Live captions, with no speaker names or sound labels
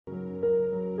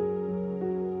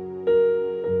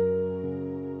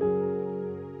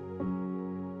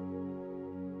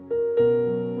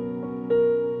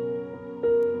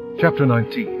Chapter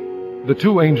 19. The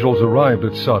two angels arrived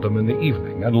at Sodom in the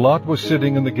evening, and Lot was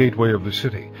sitting in the gateway of the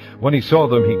city. When he saw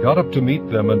them, he got up to meet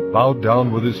them and bowed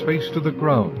down with his face to the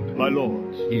ground. "My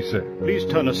lords," he said, "please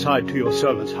turn aside to your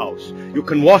servant's house. You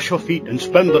can wash your feet and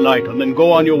spend the night, and then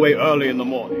go on your way early in the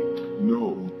morning."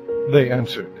 "No," they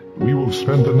answered. "we will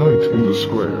spend the night in the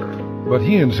square." But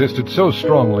he insisted so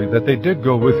strongly that they did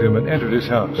go with him and entered his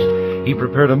house. He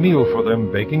prepared a meal for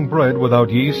them, baking bread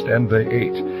without yeast, and they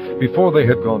ate. Before they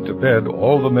had gone to bed,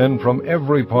 all the men from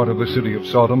every part of the city of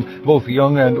Sodom, both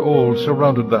young and old,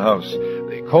 surrounded the house.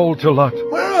 They called to Lot,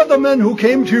 "Where are the men who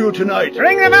came to you tonight?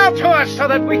 Bring them out to us so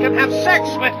that we can have sex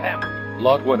with them."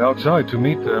 Lot went outside to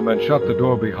meet them and shut the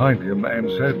door behind him and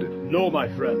said, "No, my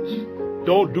friends,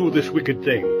 don't do this wicked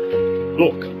thing.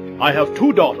 Look, I have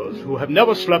 2 daughters who have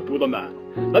never slept with a man.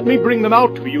 Let me bring them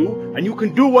out to you, and you can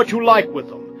do what you like with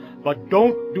them. But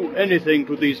don't do anything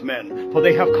to these men, for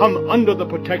they have come under the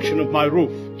protection of my roof."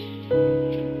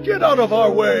 "Get out of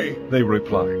our way," they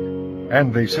replied.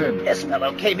 And they said, This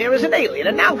fellow came here as an alien,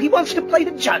 and now he wants to play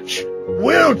the judge.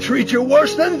 "We'll treat you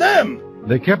worse than them."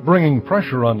 They kept bringing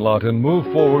pressure on Lot and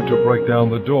moved forward to break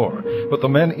down the door. But the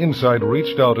men inside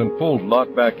reached out and pulled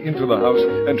Lot back into the house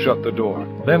and shut the door.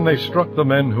 Then they struck the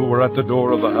men who were at the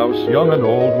door of the house, young and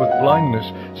old, with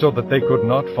blindness, so that they could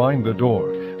not find the door.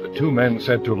 The 2 men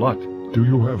said to Lot, "Do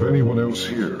you have anyone else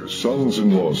here,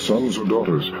 sons-in-law, sons or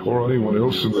daughters, or anyone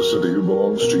else in the city who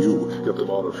belongs to you? Get them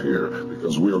out of here,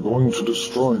 because we are going to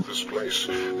destroy this place.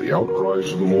 The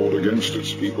outcries of the Lord against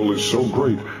its people is so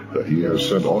great that he has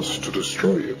sent us to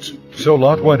destroy it." So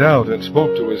Lot went out and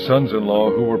spoke to his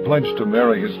sons-in-law who were pledged to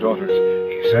marry his daughters.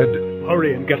 He said,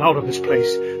 "Hurry and get out of this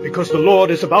place, because the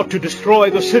Lord is about to destroy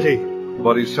the city."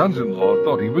 But his sons-in-law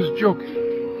thought he was joking.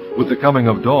 With the coming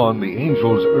of dawn, the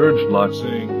angels urged Lot,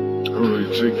 saying, "Hurry,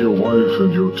 take your wife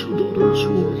and your 2 daughters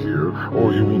who are here,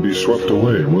 or you will be swept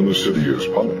away when the city is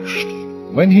punished."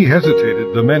 When he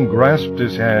hesitated, the men grasped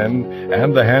his hand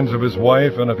and the hands of his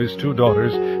wife and of his 2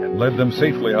 daughters and led them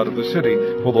safely out of the city,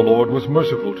 for the Lord was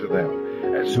merciful to them.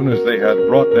 As soon as they had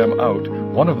brought them out,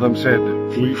 one of them said,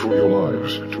 "Flee for your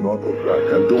lives. Do not look back,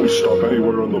 and don't stop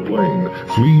anywhere on the plain.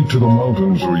 Flee to the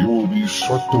mountains, or you will be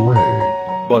swept away."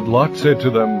 But Lot said to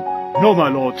them, "No, my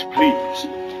lords, please.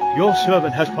 Your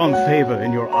servant has found favor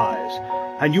in your eyes,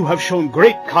 and you have shown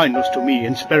great kindness to me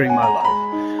in sparing my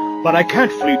life. But I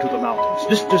can't flee to the mountains.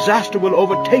 This disaster will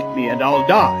overtake me, and I'll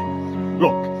die.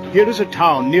 Look, here is a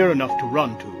town near enough to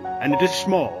run to, and it is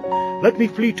small. Let me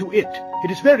flee to it.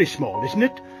 It is very small, isn't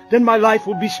it? Then my life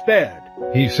will be spared."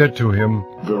 He said to him,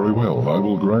 "Very well, I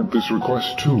will grant this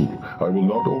request too. I will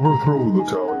not overthrow the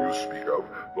town you speak of,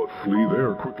 but flee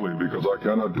there quickly, because I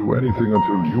cannot do anything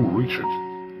until you reach it."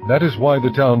 That is why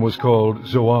the town was called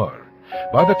Zoar.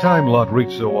 By the time Lot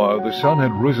reached Zoar, the sun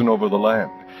had risen over the land.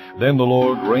 Then the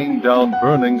Lord rained down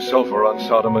burning sulfur on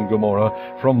Sodom and Gomorrah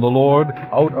from the Lord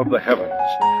out of the heavens.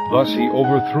 Thus he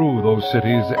overthrew those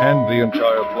cities and the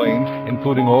entire plain,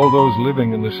 including all those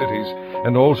living in the cities,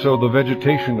 and also the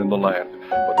vegetation in the land.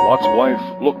 But Lot's wife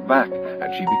looked back,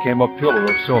 and she became a pillar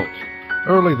of salt.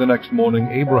 Early the next morning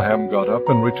Abraham got up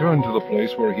and returned to the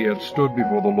place where he had stood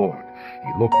before the Lord.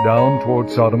 He looked down toward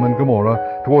Sodom and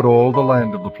Gomorrah, toward all the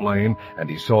land of the plain, and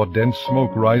he saw dense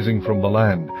smoke rising from the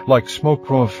land, like smoke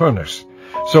from a furnace.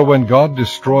 So when God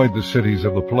destroyed the cities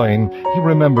of the plain, he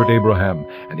remembered Abraham,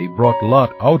 and he brought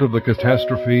Lot out of the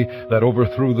catastrophe that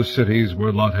overthrew the cities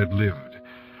where Lot had lived.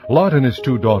 Lot and his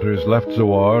 2 daughters left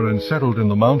Zoar and settled in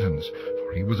the mountains,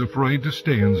 for he was afraid to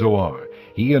stay in Zoar.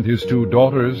 He and his 2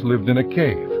 daughters lived in a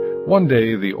cave. One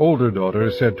day the older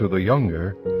daughter said to the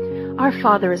younger, "Our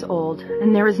father is old,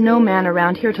 and there is no man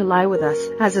around here to lie with us,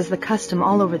 as is the custom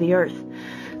all over the earth.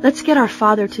 Let's get our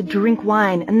father to drink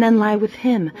wine and then lie with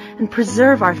him, and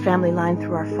preserve our family line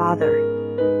through our father."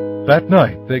 That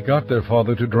night they got their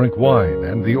father to drink wine,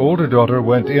 and the older daughter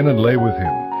went in and lay with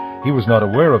him. He was not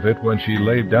aware of it when she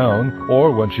lay down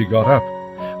or when she got up.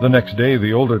 The next day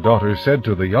the older daughter said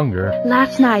to the younger,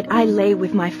 "Last night I lay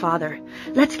with my father.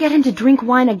 Let's get him to drink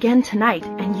wine again tonight,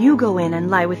 and you go in and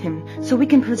lie with him, so we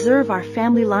can preserve our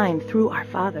family line through our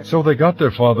father." So they got their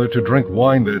father to drink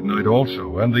wine that night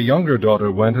also, and the younger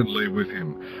daughter went and lay with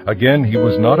him. Again he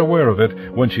was not aware of it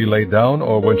when she lay down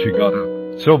or when she got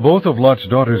up. So both of Lot's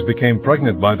daughters became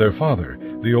pregnant by their father.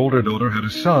 The older daughter had a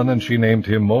son, and she named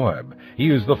him Moab. He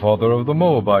is the father of the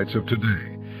Moabites of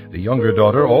today. The younger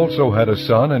daughter also had a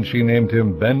son, and she named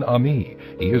him Ben-Ami.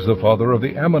 He is the father of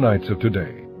the Ammonites of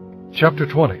today. Chapter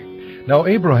 20. Now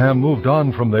Abraham moved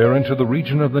on from there into the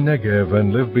region of the Negev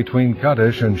and lived between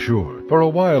Kadesh and Shur. For a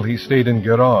while he stayed in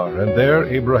Gerar, and there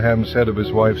Abraham said of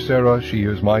his wife Sarah, "She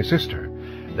is my sister."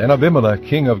 Then Abimelech,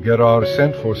 king of Gerar,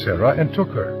 sent for Sarah and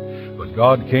took her. But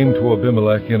God came to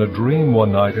Abimelech in a dream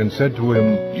one night and said to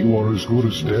him, You are as good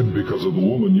as dead because of the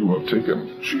woman you have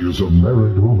taken. She is a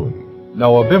married woman.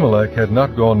 Now Abimelech had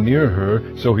not gone near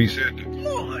her, so he said,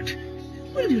 Lord,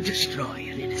 will you destroy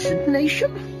an innocent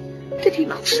nation? Did he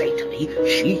not say to me,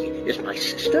 She is my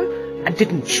sister? And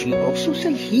didn't she also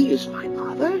say, He is my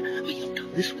father? You have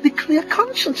done this with a clear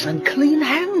conscience and clean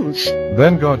hands.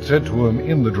 Then God said to him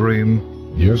in the dream,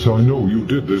 Yes, I know you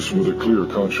did this with a clear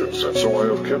conscience, and so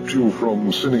I have kept you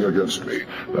from sinning against me.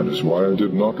 That is why I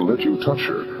did not let you touch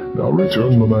her. Now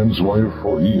return the man's wife,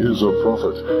 for he is a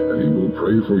prophet, and he will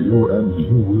pray for you, and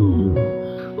you will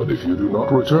live. But if you do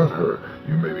not return her,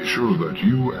 you may be sure that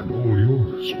you and all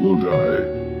yours will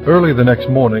die. Early the next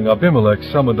morning Abimelech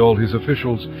summoned all his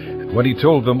officials, and when he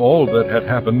told them all that had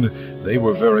happened, they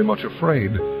were very much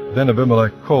afraid. Then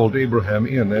Abimelech called Abraham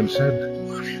in and said,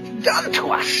 What have you done to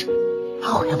us?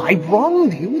 How have I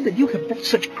wronged you that you have brought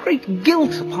such great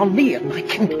guilt upon me and my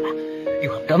kingdom?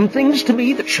 You have done things to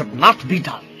me that should not be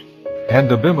done.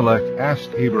 And Abimelech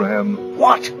asked Abraham,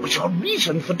 What was your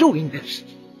reason for doing this?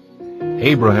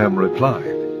 Abraham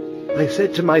replied, I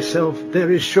said to myself,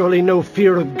 there is surely no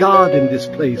fear of God in this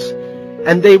place,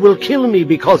 and they will kill me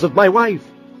because of my wife.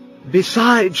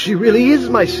 Besides, she really is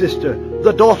my sister,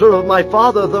 the daughter of my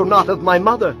father, though not of my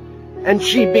mother, and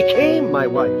she became my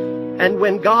wife. And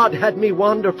when God had me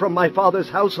wander from my father's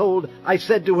household, I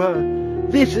said to her,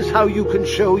 This is how you can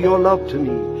show your love to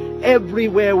me.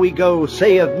 Everywhere we go,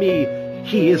 say of me,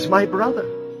 He is my brother.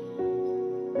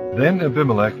 Then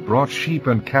Abimelech brought sheep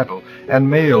and cattle,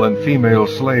 and male and female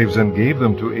slaves, and gave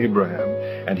them to Abraham.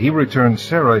 And he returned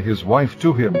Sarah his wife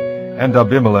to him. And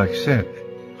Abimelech said,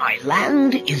 My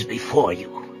land is before you.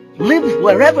 Live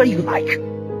wherever you like.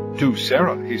 To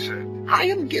Sarah he said, I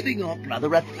am giving your brother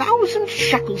 1,000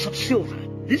 shekels of silver.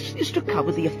 This is to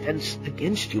cover the offense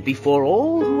against you before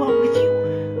all who are with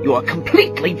you. You are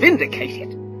completely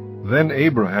vindicated. Then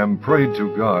Abraham prayed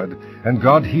to God, and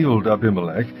God healed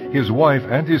Abimelech, his wife,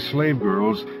 and his slave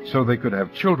girls, so they could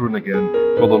have children again,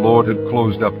 for the Lord had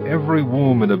closed up every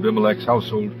womb in Abimelech's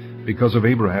household because of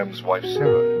Abraham's wife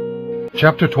Sarah.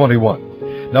 Chapter 21.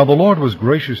 Now the Lord was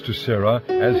gracious to Sarah,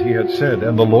 as he had said,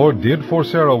 and the Lord did for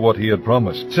Sarah what he had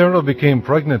promised. Sarah became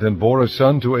pregnant and bore a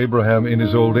son to Abraham in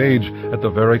his old age, at the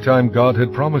very time God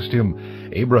had promised him.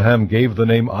 Abraham gave the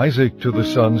name Isaac to the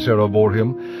son Sarah bore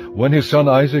him. When his son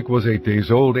Isaac was 8 days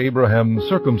old, Abraham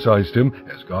circumcised him,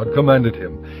 as God commanded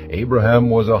him. Abraham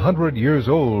was 100 years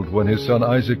old when his son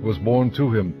Isaac was born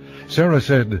to him. Sarah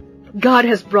said, God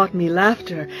has brought me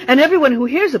laughter, and everyone who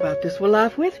hears about this will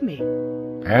laugh with me.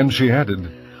 And she added,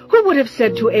 Who would have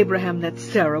said to Abraham that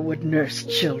Sarah would nurse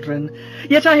children?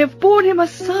 Yet I have borne him a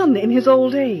son in his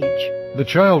old age. The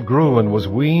child grew and was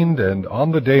weaned, and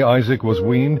on the day Isaac was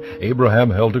weaned, Abraham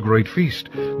held a great feast.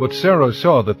 But Sarah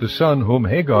saw that the son whom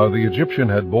Hagar the Egyptian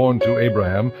had borne to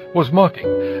Abraham was mocking,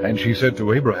 and she said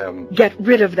to Abraham, Get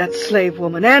rid of that slave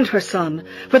woman and her son,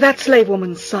 for that slave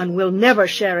woman's son will never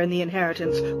share in the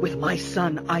inheritance with my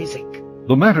son Isaac.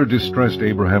 The matter distressed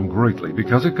Abraham greatly,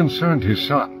 because it concerned his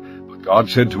son. But God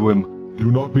said to him, Do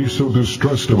not be so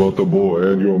distressed about the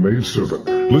boy and your maidservant.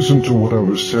 Listen to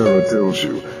whatever Sarah tells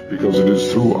you, because it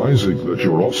is through Isaac that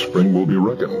your offspring will be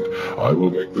reckoned. I will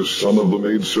make the son of the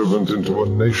maidservant into a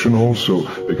nation also,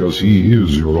 because he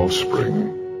is your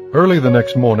offspring. Early the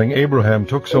next morning Abraham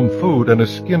took some food and a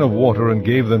skin of water and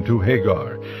gave them to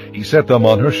Hagar. He set them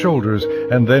on her shoulders,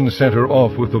 and then sent her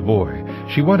off with the boy.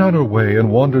 She went on her way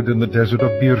and wandered in the desert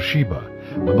of Beersheba.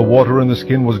 When the water in the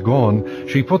skin was gone,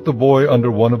 she put the boy under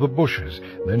one of the bushes.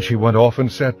 Then she went off and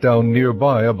sat down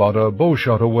nearby, about a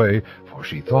bowshot away, for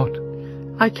she thought,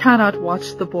 I cannot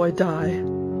watch the boy die.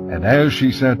 And as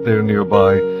she sat there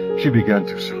nearby, she began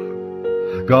to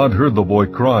sob. God heard the boy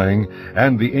crying,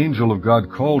 and the angel of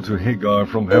God called to Hagar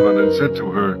from heaven and said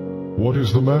to her, What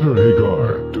is the matter,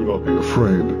 Hagar? Do not be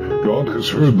afraid. God has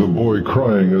heard the boy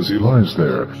crying as he lies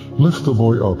there. Lift the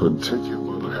boy up and take him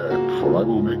by the hand, for I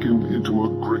will make him into a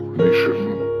great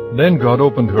nation. Then God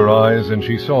opened her eyes, and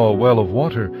she saw a well of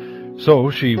water.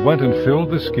 So she went and filled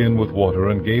the skin with water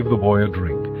and gave the boy a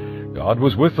drink. God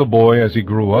was with the boy as he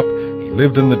grew up. He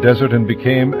lived in the desert and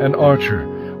became an archer.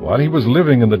 While he was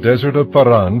living in the desert of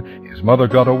Paran, his mother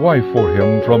got a wife for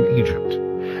him from Egypt.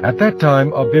 At that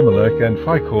time Abimelech and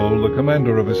Phicol, the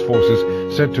commander of his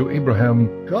forces, said to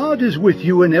Abraham, God is with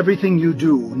you in everything you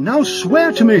do. Now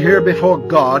swear to me here before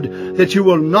God that you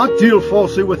will not deal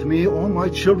falsely with me or my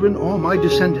children or my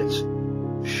descendants.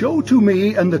 Show to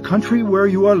me and the country where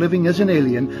you are living as an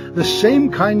alien the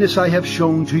same kindness I have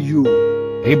shown to you.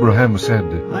 Abraham said,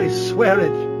 I swear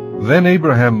it. Then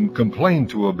Abraham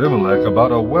complained to Abimelech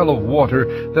about a well of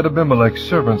water that Abimelech's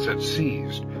servants had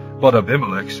seized. But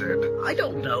Abimelech said, I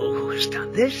don't know who has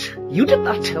done this. You did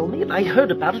not tell me, and I heard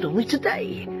about it only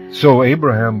today. So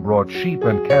Abraham brought sheep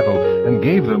and cattle and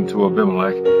gave them to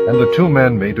Abimelech, and the two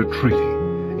men made a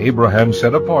treaty. Abraham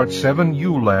set apart 7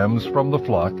 ewe lambs from the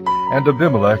flock, and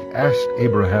Abimelech asked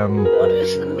Abraham, What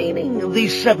is the meaning of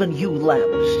these 7 ewe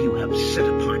lambs you have set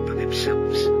apart by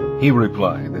themselves? He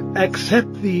replied,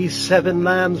 Accept these 7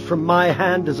 lambs from my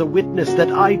hand as a witness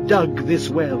that I dug this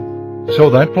well.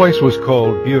 So that place was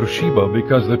called Beersheba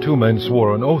because the two men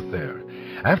swore an oath there.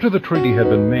 After the treaty had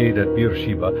been made at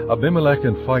Beersheba, Abimelech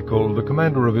and Phicol, the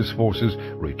commander of his forces,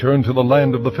 returned to the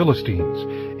land of the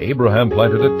Philistines. Abraham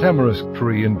planted a tamarisk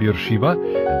tree in Beersheba,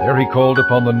 and there he called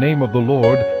upon the name of the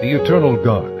Lord, the eternal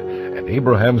God. And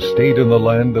Abraham stayed in the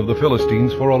land of the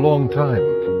Philistines for a long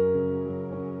time.